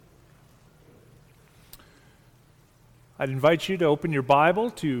I'd invite you to open your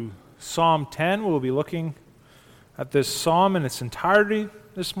Bible to Psalm 10. We'll be looking at this psalm in its entirety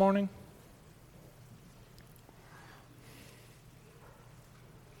this morning.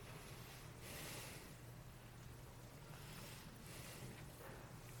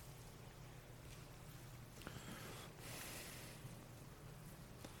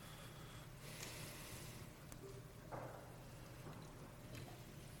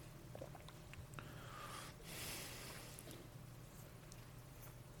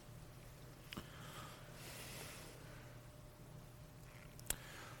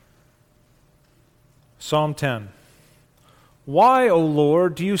 Psalm 10. Why, O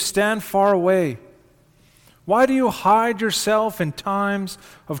Lord, do you stand far away? Why do you hide yourself in times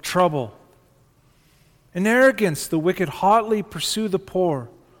of trouble? In arrogance, the wicked hotly pursue the poor.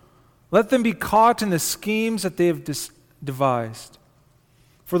 Let them be caught in the schemes that they have devised.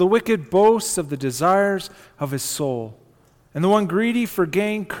 For the wicked boasts of the desires of his soul, and the one greedy for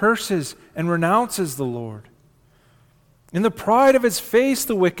gain curses and renounces the Lord. In the pride of his face,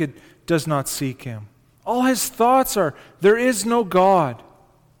 the wicked does not seek him. All his thoughts are, there is no God.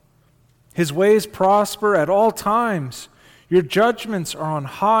 His ways prosper at all times. Your judgments are on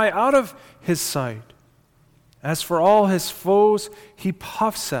high out of his sight. As for all his foes, he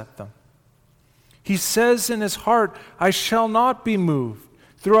puffs at them. He says in his heart, I shall not be moved.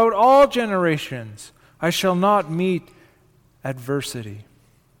 Throughout all generations, I shall not meet adversity.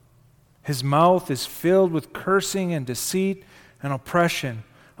 His mouth is filled with cursing and deceit and oppression.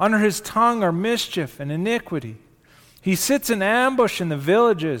 Under his tongue are mischief and iniquity. He sits in ambush in the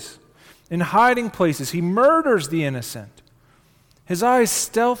villages. In hiding places, he murders the innocent. His eyes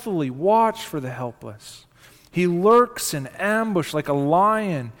stealthily watch for the helpless. He lurks in ambush like a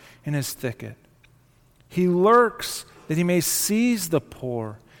lion in his thicket. He lurks that he may seize the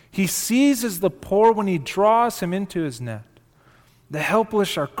poor. He seizes the poor when he draws him into his net. The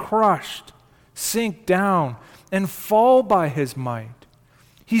helpless are crushed, sink down, and fall by his might.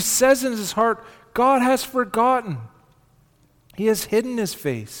 He says in his heart, God has forgotten. He has hidden his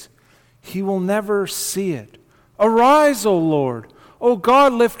face. He will never see it. Arise, O Lord. O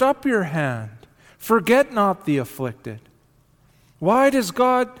God, lift up your hand. Forget not the afflicted. Why does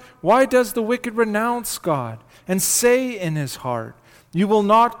the wicked renounce God and say in his heart, you will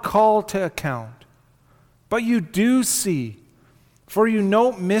not call to account? But you do see, for you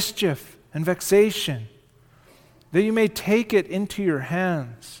note mischief and vexation, that you may take it into your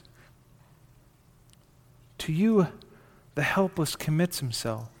hands. To you, the helpless commits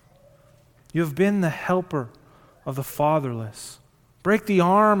himself. You have been the helper of the fatherless. Break the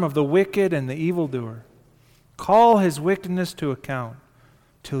arm of the wicked and the evildoer. Call his wickedness to account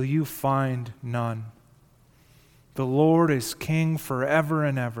till you find none. The Lord is king forever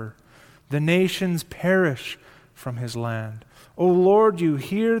and ever. The nations perish from his land. O Lord, you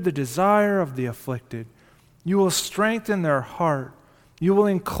hear the desire of the afflicted. You will strengthen their heart. You will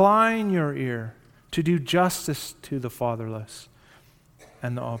incline your ear to do justice to the fatherless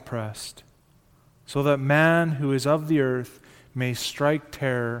and the oppressed, so that man who is of the earth may strike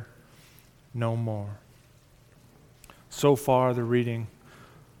terror no more. So far, the reading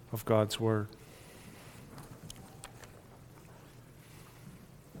of God's word.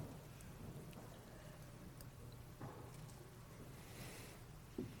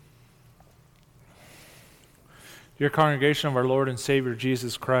 Dear congregation of our Lord and Savior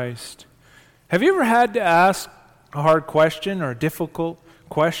Jesus Christ, have you ever had to ask a hard question or a difficult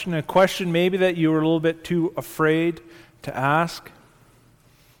question, a question maybe that you were a little bit too afraid to ask?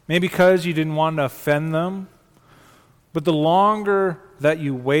 Maybe because you didn't want to offend them, but the longer that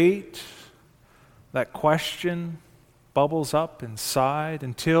you wait, that question bubbles up inside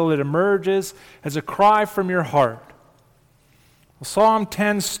until it emerges as a cry from your heart. Well, Psalm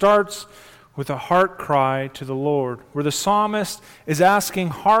 10 starts with a heart cry to the Lord, where the psalmist is asking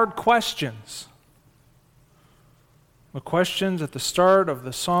hard questions. The questions at the start of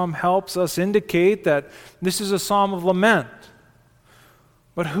the psalm helps us indicate that this is a psalm of lament.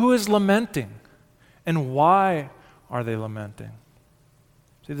 But who is lamenting? And why are they lamenting?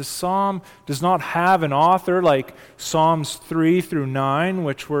 See, the psalm does not have an author like Psalms 3 through 9,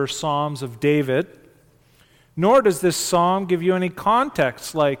 which were psalms of David. Nor does this psalm give you any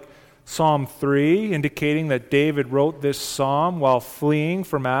context like Psalm 3, indicating that David wrote this psalm while fleeing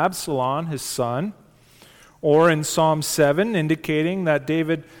from Absalom, his son. Or in Psalm 7, indicating that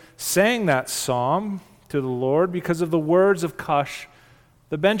David sang that psalm to the Lord because of the words of Cush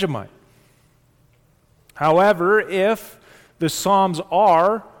the Benjamite. However, if the Psalms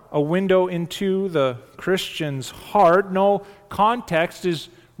are a window into the Christian's heart, no context is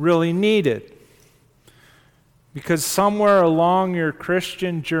really needed. Because somewhere along your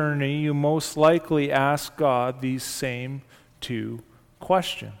Christian journey, you most likely ask God these same two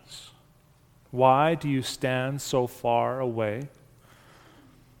questions. Why do you stand so far away?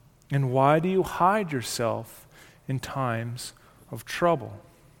 And why do you hide yourself in times of trouble?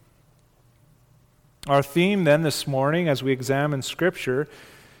 Our theme then this morning, as we examine Scripture,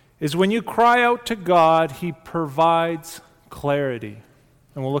 is when you cry out to God, He provides clarity.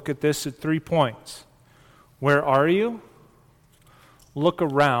 And we'll look at this at 3 points. Where are you? Look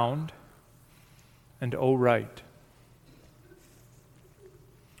around, and oh right.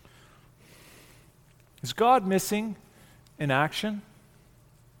 Is God missing in action?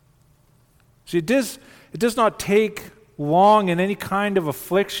 See, it does not take long in any kind of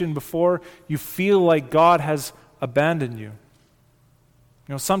affliction before you feel like God has abandoned you.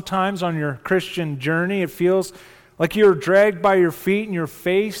 You know, sometimes on your Christian journey, it feels like you're dragged by your feet and your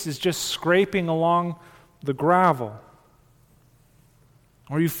face is just scraping along the gravel.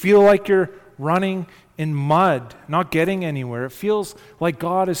 Or you feel like you're running in mud, not getting anywhere. It feels like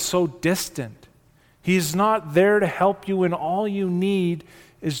God is so distant. He's not there to help you, and all you need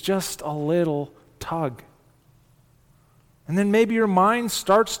is just a little tug. And then maybe your mind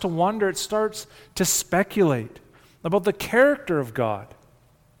starts to wonder, it starts to speculate about the character of God.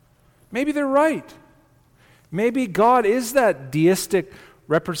 Maybe they're right. Maybe God is that deistic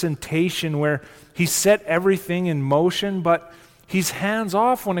representation where He set everything in motion, but He's hands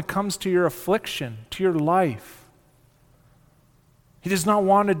off when it comes to your affliction, to your life. He does not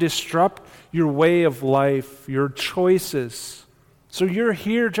want to disrupt your way of life, your choices. So you're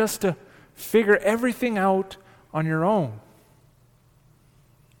here just to figure everything out on your own.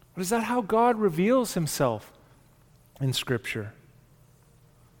 But is that how God reveals Himself in Scripture?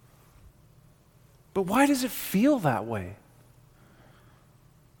 But why does it feel that way?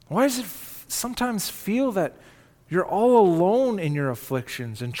 Why does it sometimes feel that you're all alone in your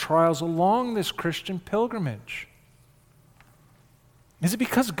afflictions and trials along this Christian pilgrimage? Is it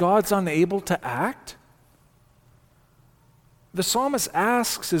because God's unable to act? The psalmist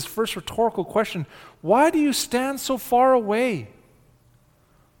asks his first rhetorical question, why do you stand so far away?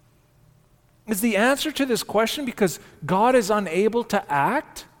 Is the answer to this question because God is unable to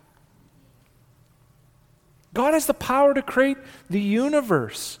act? God has the power to create the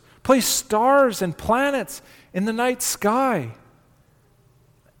universe, place stars and planets in the night sky.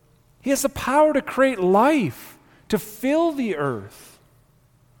 He has the power to create life, to fill the earth.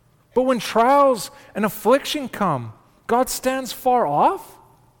 But when trials and affliction come, God stands far off?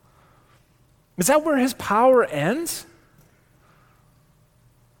 Is that where His power ends?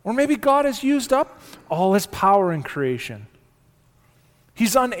 Or maybe God has used up all His power in creation.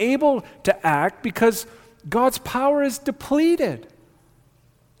 He's unable to act because God's power is depleted.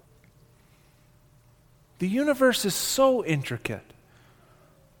 The universe is so intricate,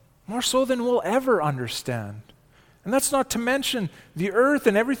 more so than we'll ever understand. And that's not to mention the earth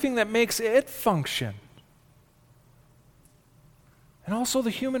and everything that makes it function. And also the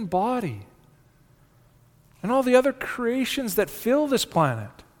human body. And all the other creations that fill this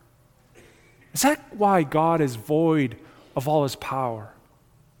planet. Is that why God is void of all His power?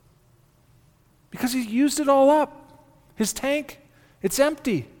 Because He used it all up. His tank, it's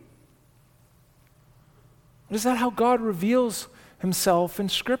empty. Is that how God reveals Himself in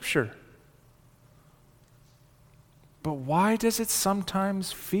Scripture? But why does it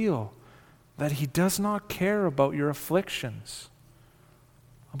sometimes feel that He does not care about your afflictions,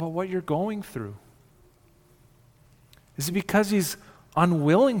 about what you're going through? Is it because He's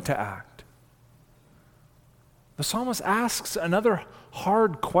unwilling to act? The psalmist asks another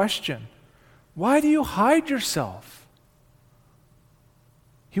hard question. Why do you hide yourself?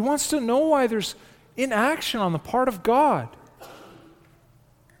 He wants to know why there's inaction on the part of God.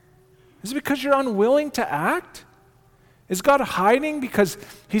 Is it because you're unwilling to act? Is God hiding because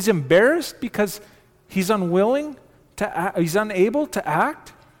He's embarrassed, because He's unwilling to act, He's unable to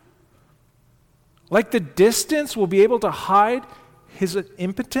act? Like the distance will be able to hide His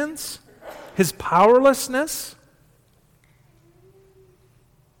impotence, His powerlessness?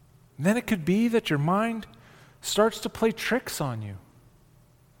 And then it could be that your mind starts to play tricks on you.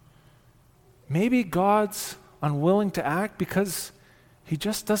 Maybe God's unwilling to act because He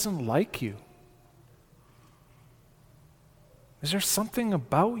just doesn't like you. Is there something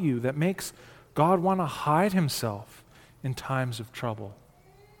about you that makes God want to hide Himself in times of trouble?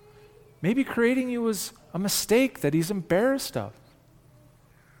 Maybe creating you was a mistake that He's embarrassed of,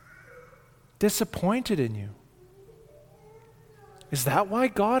 disappointed in you. Is that why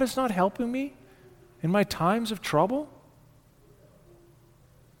God is not helping me in my times of trouble?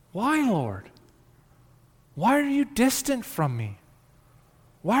 Why, Lord? Why are you distant from me?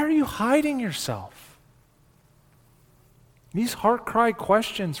 Why are you hiding yourself? These heart cry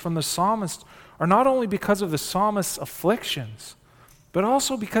questions from the psalmist are not only because of the psalmist's afflictions, but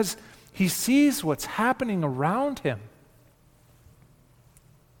also because he sees what's happening around him.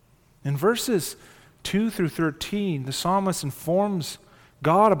 In verses 2 through 13, the psalmist informs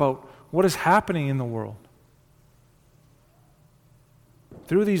God about what is happening in the world.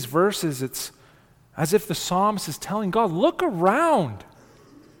 Through these verses, it's as if the psalmist is telling God, look around.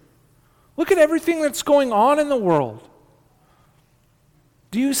 Look at everything that's going on in the world.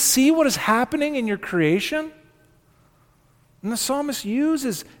 Do you see what is happening in your creation? And the psalmist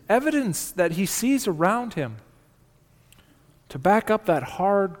uses evidence that he sees around him to back up that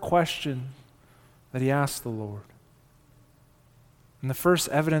hard question that he asked the Lord. And the first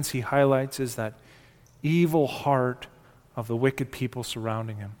evidence he highlights is that evil heart of the wicked people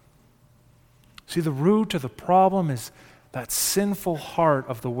surrounding him. See, the root of the problem is that sinful heart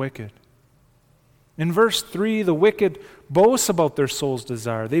of the wicked. In verse 3, the wicked boast about their soul's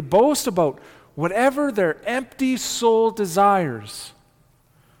desire. They boast about whatever their empty soul desires.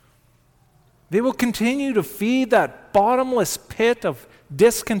 They will continue to feed that bottomless pit of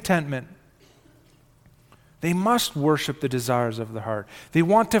discontentment. They must worship the desires of the heart. They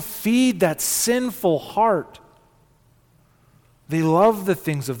want to feed that sinful heart. They love the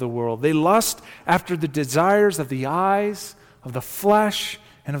things of the world. They lust after the desires of the eyes, of the flesh,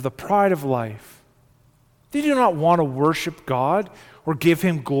 and of the pride of life. They do not want to worship God or give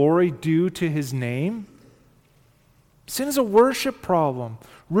Him glory due to His name. Sin is a worship problem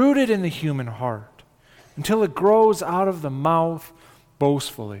rooted in the human heart until it grows out of the mouth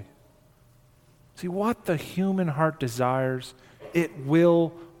boastfully. See, what the human heart desires, it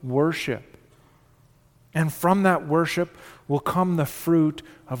will worship. And from that worship will come the fruit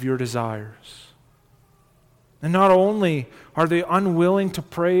of your desires. And not only are they unwilling to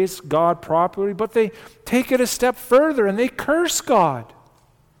praise God properly, but they take it a step further and they curse God.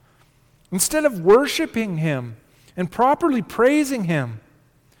 Instead of worshiping Him and properly praising Him,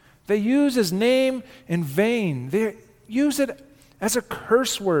 they use His name in vain. They use it as a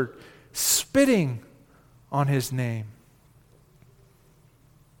curse word, spitting on His name.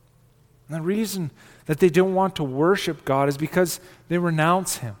 And the reason that they don't want to worship God is because they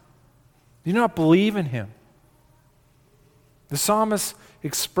renounce Him. They do not believe in Him. The psalmist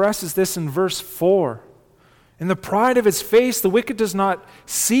expresses this in verse 4. In the pride of his face, the wicked does not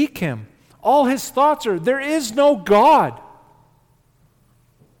seek Him. All his thoughts are, there is no God.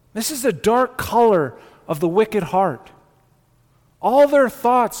 This is the dark color of the wicked heart. All their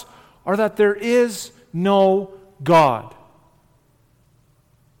thoughts are that there is no God.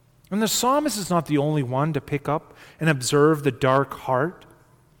 And the psalmist is not the only one to pick up and observe the dark heart.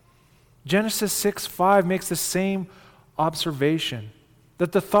 Genesis 6:5 makes the same observation,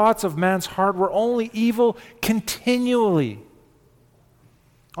 that the thoughts of man's heart were only evil continually.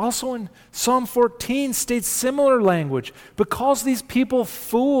 Also in Psalm 14 states similar language, but calls these people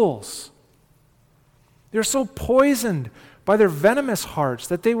fools. They're so poisoned by their venomous hearts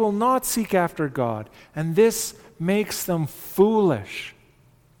that they will not seek after God, and this makes them foolish.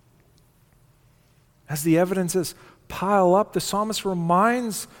 As the evidences pile up, the psalmist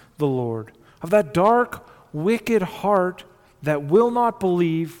reminds the Lord of that dark, wicked heart that will not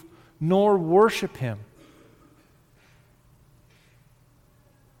believe nor worship Him.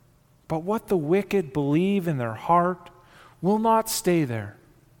 But what the wicked believe in their heart will not stay there.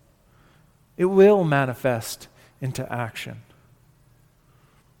 It will manifest into action.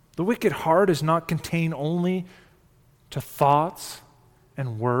 The wicked heart is not contained only to thoughts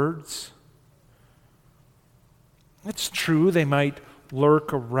and words. It's true they might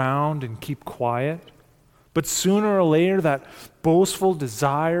lurk around and keep quiet, but sooner or later that boastful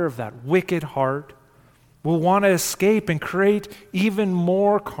desire of that wicked heart will want to escape and create even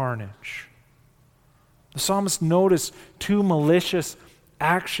more carnage. The psalmist noticed two malicious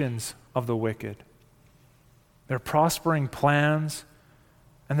actions of the wicked: their prospering plans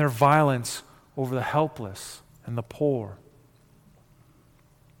and their violence over the helpless and the poor.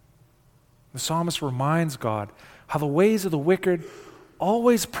 The psalmist reminds God how the ways of the wicked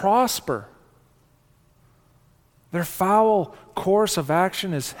always prosper. Their foul course of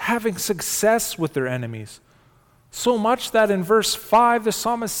action is having success with their enemies. So much that in verse 5, the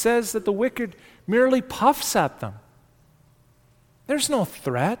psalmist says that the wicked merely puffs at them. There's no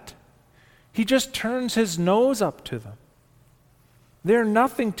threat. He just turns his nose up to them. They're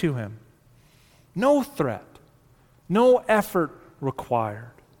nothing to him. No threat. No effort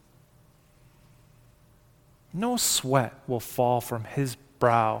required. No sweat will fall from his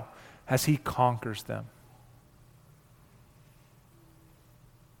brow as he conquers them.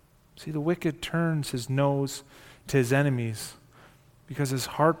 See, the wicked turns his nose to his enemies because his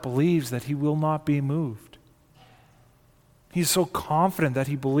heart believes that he will not be moved. He's so confident that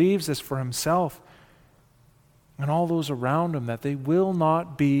he believes this for himself and all those around him, that they will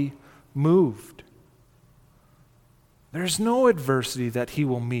not be moved. There's no adversity that he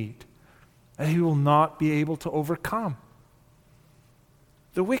will meet that he will not be able to overcome.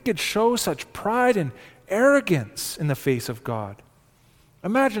 The wicked show such pride and arrogance in the face of God.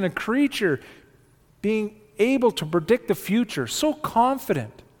 Imagine a creature being able to predict the future, so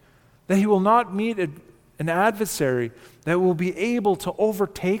confident that he will not meet an adversary that will be able to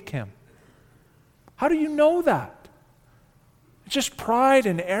overtake him. How do you know that? It's just pride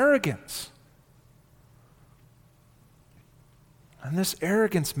and arrogance. And this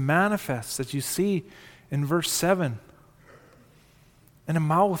arrogance manifests, as you see in verse 7, in a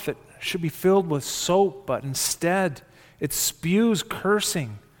mouth that should be filled with soap, but instead it spews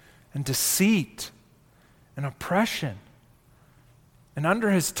cursing and deceit and oppression. And under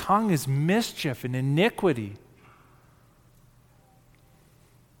his tongue is mischief and iniquity.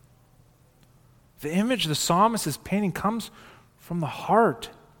 The image the psalmist is painting comes from the heart.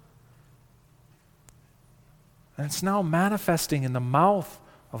 And it's now manifesting in the mouth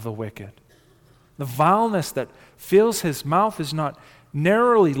of the wicked. The vileness that fills his mouth is not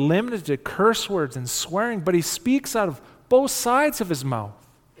narrowly limited to curse words and swearing, but he speaks out of both sides of his mouth.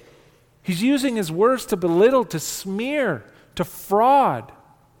 He's using his words to belittle, to smear, to fraud.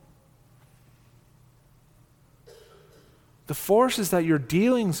 The forces that you're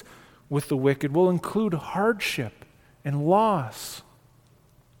dealing with the wicked will include hardship and loss.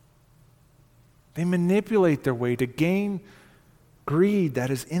 They manipulate their way to gain greed that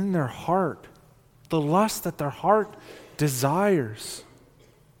is in their heart, the lust that their heart desires.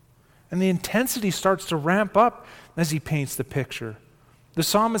 And the intensity starts to ramp up as he paints the picture. The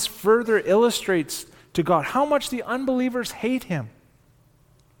psalmist further illustrates to God how much the unbelievers hate him.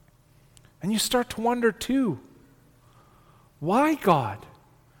 And you start to wonder too, why, God?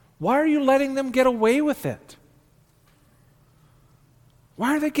 Why are you letting them get away with it?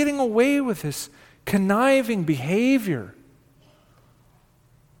 Why are they getting away with this conniving behavior?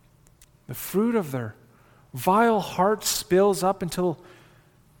 The fruit of their vile heart spills up until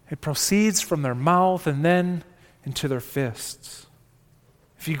it proceeds from their mouth and then into their fists.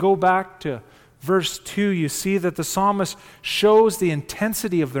 If you go back to verse 2, you see that the psalmist shows the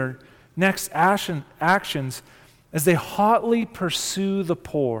intensity of their next actions as they hotly pursue the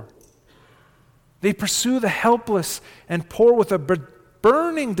poor. They pursue the helpless and poor with a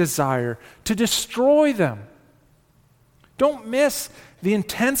burning desire to destroy them. Don't miss the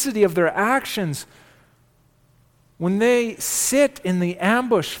intensity of their actions when they sit in the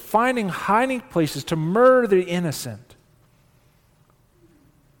ambush, finding hiding places to murder the innocent.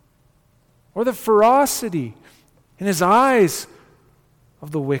 Or the ferocity in his eyes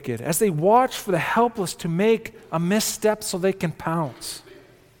of the wicked as they watch for the helpless to make a misstep so they can pounce.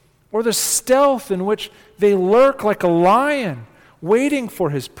 Or the stealth in which they lurk like a lion, waiting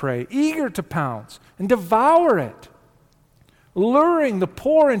for his prey, eager to pounce and devour it, luring the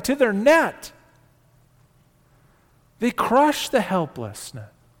poor into their net. They crush the helpless.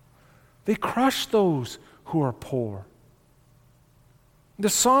 They crush those who are poor. The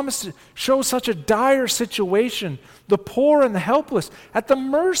psalmist shows such a dire situation, the poor and the helpless, at the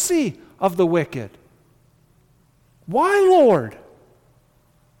mercy of the wicked. Why, Lord?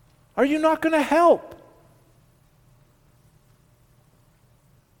 Are you not going to help?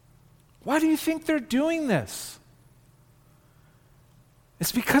 Why do you think they're doing this?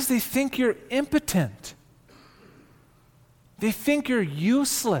 It's because they think you're impotent. They think you're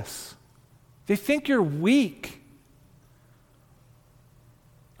useless. They think you're weak.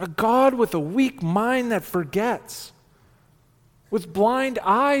 A God with a weak mind that forgets, with blind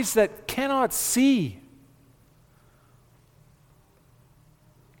eyes that cannot see.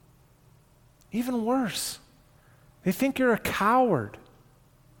 Even worse, they think you're a coward,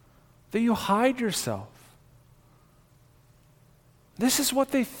 that you hide yourself. This is what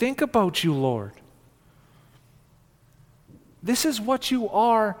they think about you, Lord. This is what you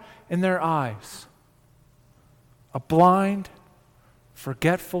are in their eyes. A blind,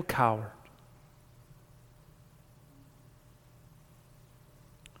 forgetful coward.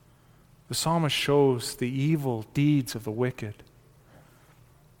 The psalmist shows the evil deeds of the wicked.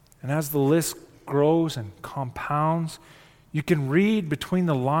 And as the list grows and compounds, you can read between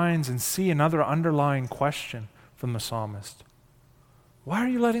the lines and see another underlying question from the psalmist. Why are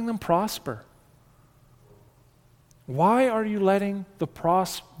you letting them prosper? Why are you letting the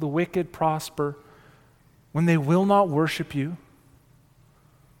wicked prosper when they will not worship you?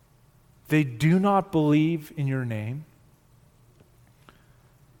 They do not believe in your name.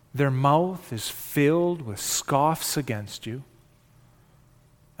 Their mouth is filled with scoffs against you.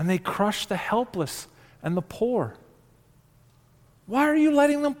 And they crush the helpless and the poor. Why are you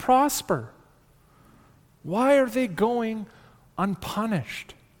letting them prosper? Why are they going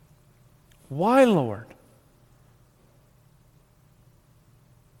unpunished? Why, Lord?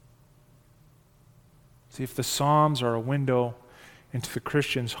 See, if the Psalms are a window into the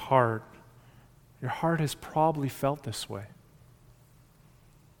Christian's heart, your heart has probably felt this way.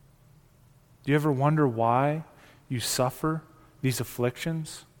 Do you ever wonder why you suffer these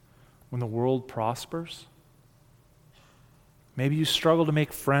afflictions when the world prospers? Maybe you struggle to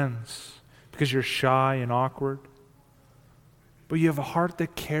make friends because you're shy and awkward, but you have a heart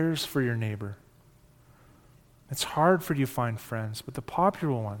that cares for your neighbor. It's hard for you to find friends, but the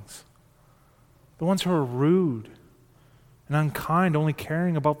popular ones, the ones who are rude and unkind, only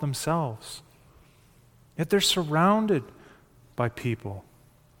caring about themselves, yet they're surrounded by people.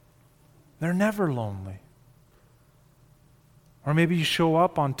 They're never lonely. Or maybe you show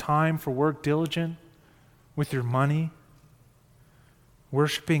up on time for work, diligent with your money,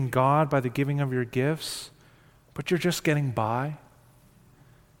 worshiping God by the giving of your gifts, but you're just getting by.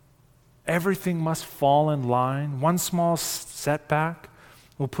 Everything must fall in line. One small setback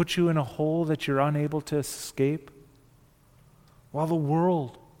will put you in a hole that you're unable to escape. While the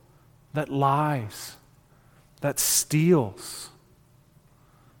world that lies, that steals,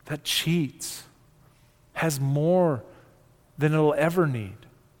 that cheats, has more than it'll ever need.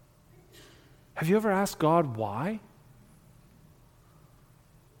 Have you ever asked God why?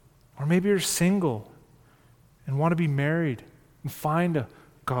 Or maybe you're single and want to be married and find a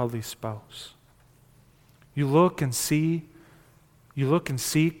godly spouse. You look and seek,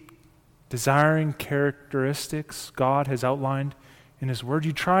 desiring characteristics God has outlined in His Word.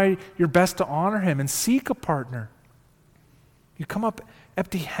 You try your best to honor Him and seek a partner. You come up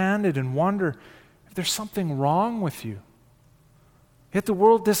empty-handed and wonder if there's something wrong with you. Yet the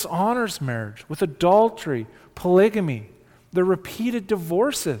world dishonors marriage with adultery, polygamy, the repeated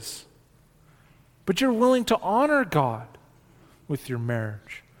divorces. But you're willing to honor God with your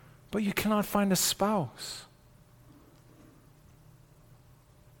marriage, but you cannot find a spouse.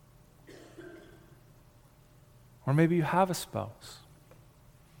 Or maybe you have a spouse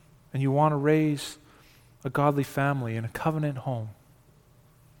and you want to raise a godly family in a covenant home.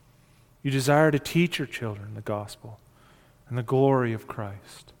 You desire to teach your children the gospel and the glory of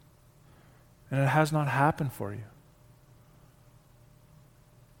Christ, and it has not happened for you.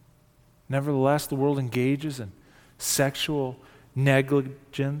 Nevertheless, the world engages in sexual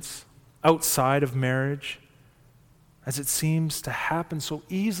negligence outside of marriage, as it seems to happen so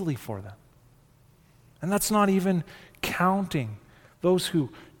easily for them. And that's not even counting those who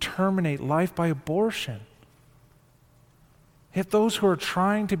terminate life by abortion. Yet those who are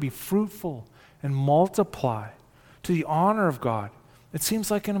trying to be fruitful and multiply to the honor of God, it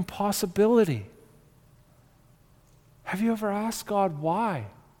seems like an impossibility. Have you ever asked God why?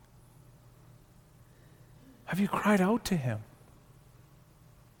 Have you cried out to Him?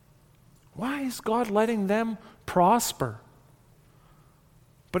 Why is God letting them prosper?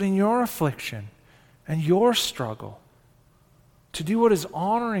 But in your affliction and your struggle to do what is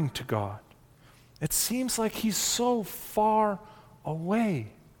honoring to God, it seems like He's so far away.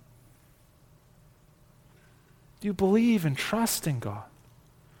 Do you believe and trust in God?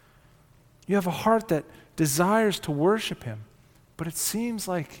 You have a heart that desires to worship Him, but it seems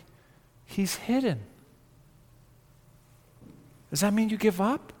like He's hidden. Does that mean you give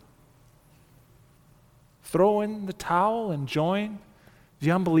up? Throw in the towel and join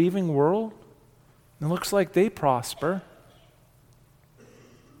the unbelieving world? It looks like they prosper.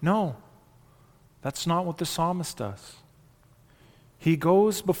 No, that's not what the psalmist does. He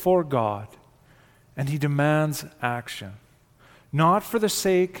goes before God and he demands action, not for the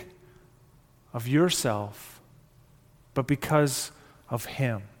sake of yourself, but because of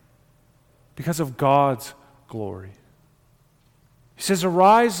Him, because of God's glory. He says,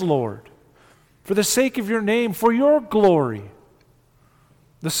 "Arise, Lord, for the sake of your name, for your glory."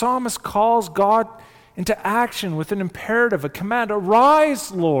 The psalmist calls God into action with an imperative, a command.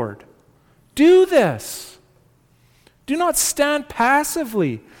 Arise, Lord. Do this. Do not stand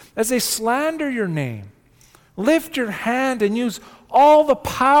passively as they slander your name. Lift your hand and use all the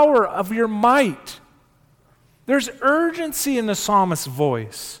power of your might. There's urgency in the psalmist's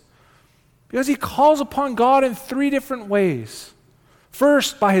voice because he calls upon God in three different ways.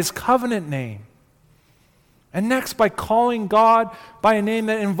 First, by His covenant name. And next, by calling God by a name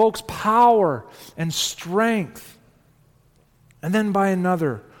that invokes power and strength. And then by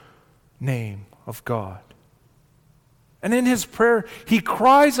another name of God. And in his prayer, he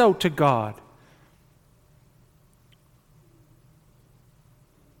cries out to God.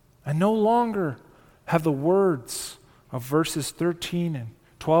 And no longer have the words of verses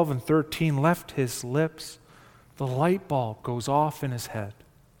 12 and 13 left his lips. The light bulb goes off in his head.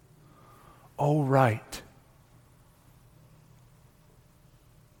 Oh, right.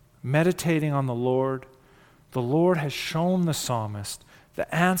 Meditating on the Lord has shown the psalmist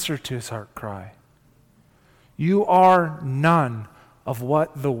the answer to his heart cry. You are none of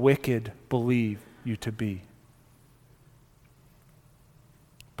what the wicked believe you to be.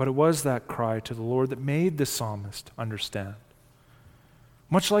 But it was that cry to the Lord that made the psalmist understand.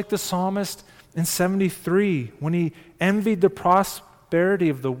 Much like the psalmist in 73, when he envied the prosperity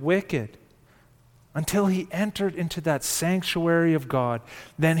of the wicked, until he entered into that sanctuary of God,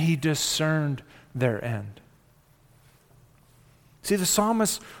 then he discerned their end. See, the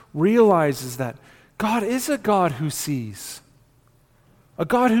psalmist realizes that God is a God who sees, a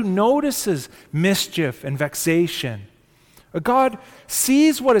God who notices mischief and vexation. A God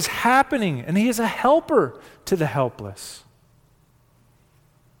sees what is happening, and he is a helper to the helpless.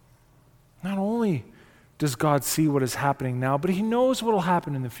 Not only does God see what is happening now, but he knows what will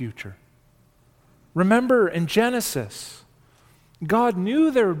happen in the future. Remember in Genesis, God knew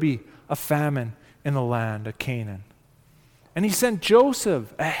there would be a famine in the land of Canaan. And he sent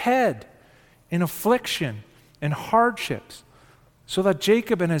Joseph ahead in affliction and hardships so that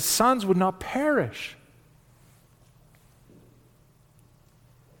Jacob and his sons would not perish.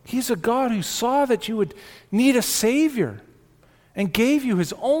 He's a God who saw that you would need a Savior and gave you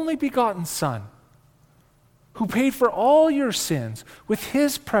his only begotten Son, who paid for all your sins with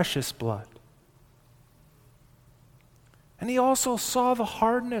his precious blood. And he also saw the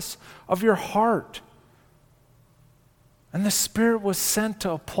hardness of your heart. And the Spirit was sent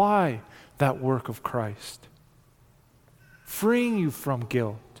to apply that work of Christ, freeing you from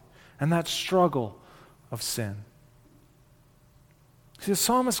guilt and that struggle of sin. See, the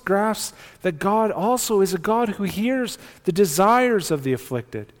psalmist grasps that God also is a God who hears the desires of the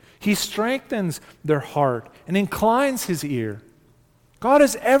afflicted. He strengthens their heart and inclines his ear. God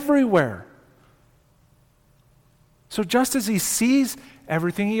is everywhere. So just as he sees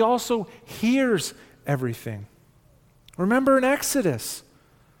everything, he also hears everything. Remember in Exodus,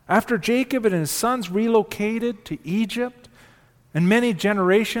 after Jacob and his sons relocated to Egypt, and many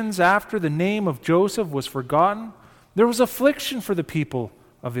generations after the name of Joseph was forgotten, there was affliction for the people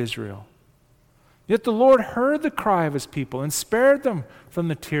of Israel. Yet the Lord heard the cry of his people and spared them from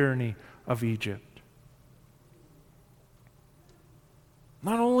the tyranny of Egypt.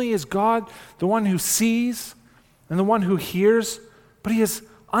 Not only is God the one who sees and the one who hears, but he is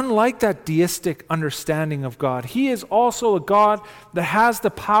unlike that deistic understanding of God. He is also a God that has the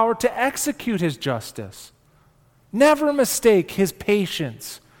power to execute his justice. Never mistake his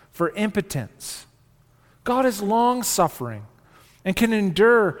patience for impotence. God is long-suffering and can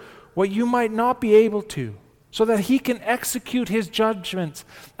endure what you might not be able to, so that he can execute his judgments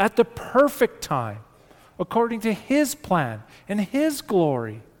at the perfect time, according to his plan and his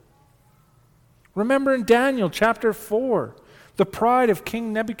glory. Remember in Daniel chapter 4, the pride of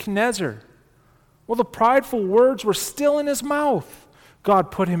King Nebuchadnezzar. Well, the prideful words were still in his mouth.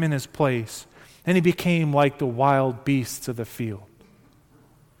 God put him in his place, and he became like the wild beasts of the field.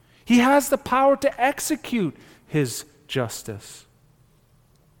 He has the power to execute his justice.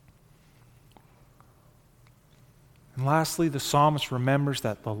 And lastly, the psalmist remembers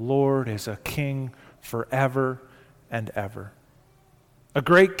that the Lord is a king forever and ever. A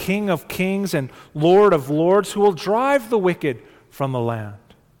great King of kings and Lord of lords who will drive the wicked from the land.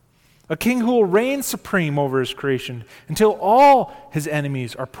 A king who will reign supreme over his creation until all his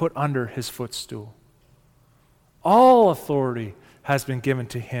enemies are put under his footstool. All authority has been given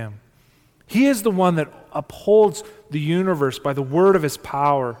to him. He is the one that upholds the universe by the word of his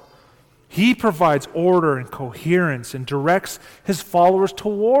power. He provides order and coherence and directs his followers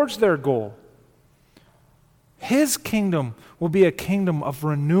towards their goal. His kingdom will be a kingdom of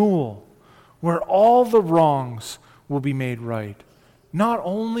renewal, where all the wrongs will be made right, not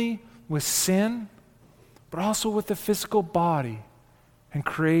only with sin, but also with the physical body and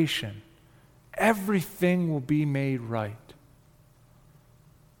creation. Everything will be made right.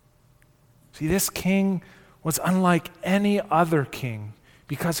 See, this king was unlike any other king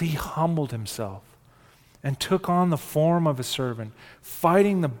because he humbled himself and took on the form of a servant,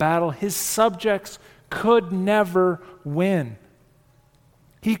 fighting the battle his subjects could never win.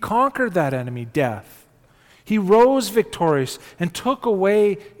 He conquered that enemy, death. He rose victorious and took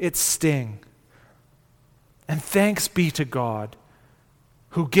away its sting. And thanks be to God,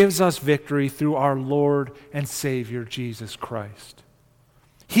 who gives us victory through our Lord and Savior, Jesus Christ.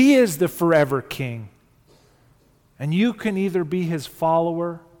 He is the forever King, and you can either be his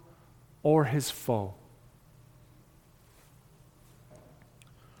follower or his foe.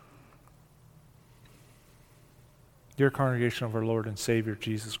 Dear congregation of our Lord and Savior,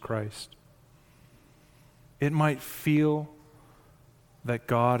 Jesus Christ, it might feel that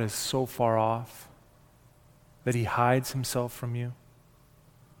God is so far off, that he hides himself from you.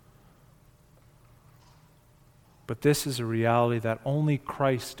 But this is a reality that only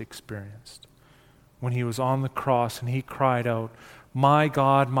Christ experienced when he was on the cross and he cried out, my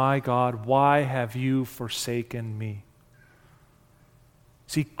God, why have you forsaken me?"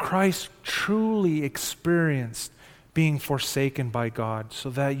 See, Christ truly experienced being forsaken by God so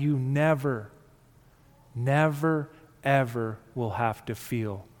that you never, ever will have to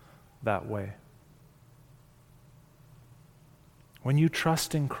feel that way. When you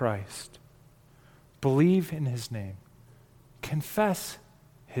trust in Christ, believe in his name, confess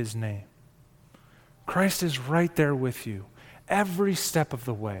his name, Christ is right there with you every step of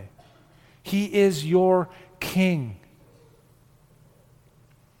the way. He is your King.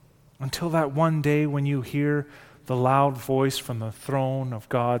 Until that one day when you hear the loud voice from the throne of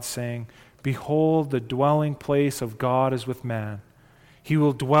God saying, "Behold, the dwelling place of God is with man. He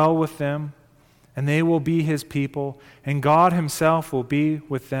will dwell with them, and they will be his people, and God himself will be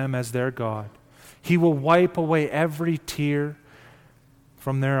with them as their God. He will wipe away every tear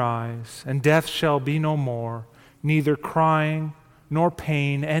from their eyes, and death shall be no more, neither crying nor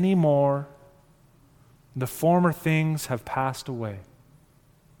pain any more. The former things have passed away."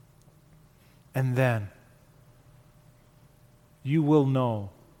 And then you will know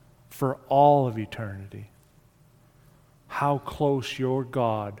for all of eternity how close your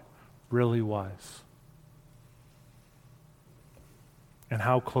God really was, and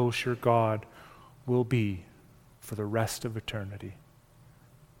how close your God will be for the rest of eternity.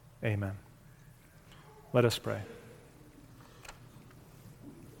 Amen. Let us pray.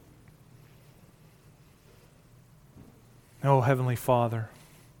 Oh, Heavenly Father,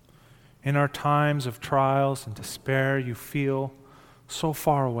 in our times of trials and despair, you feel so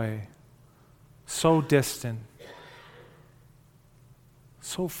far away, so distant,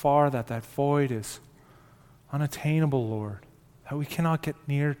 so far that void is unattainable, Lord, that we cannot get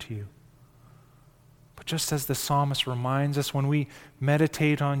near to you. But just as the psalmist reminds us, when we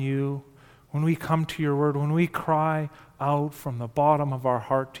meditate on you, when we come to your word, when we cry out from the bottom of our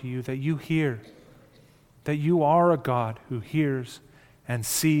heart to you, that you hear, that you are a God who hears and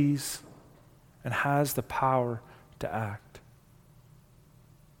sees and has the power to act.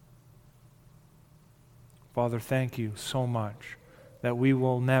 Father, thank you so much that we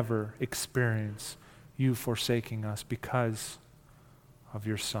will never experience you forsaking us because of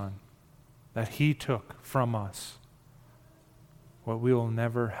your Son, that he took from us what we will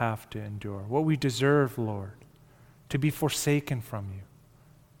never have to endure, what we deserve, Lord, to be forsaken from you.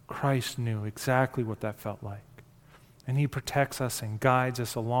 Christ knew exactly what that felt like, and he protects us and guides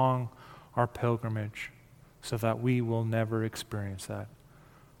us along our pilgrimage so that we will never experience that.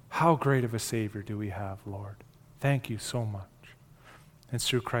 How great of a Savior do we have, Lord? Thank you so much. It's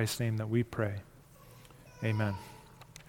through Christ's name that we pray. Amen.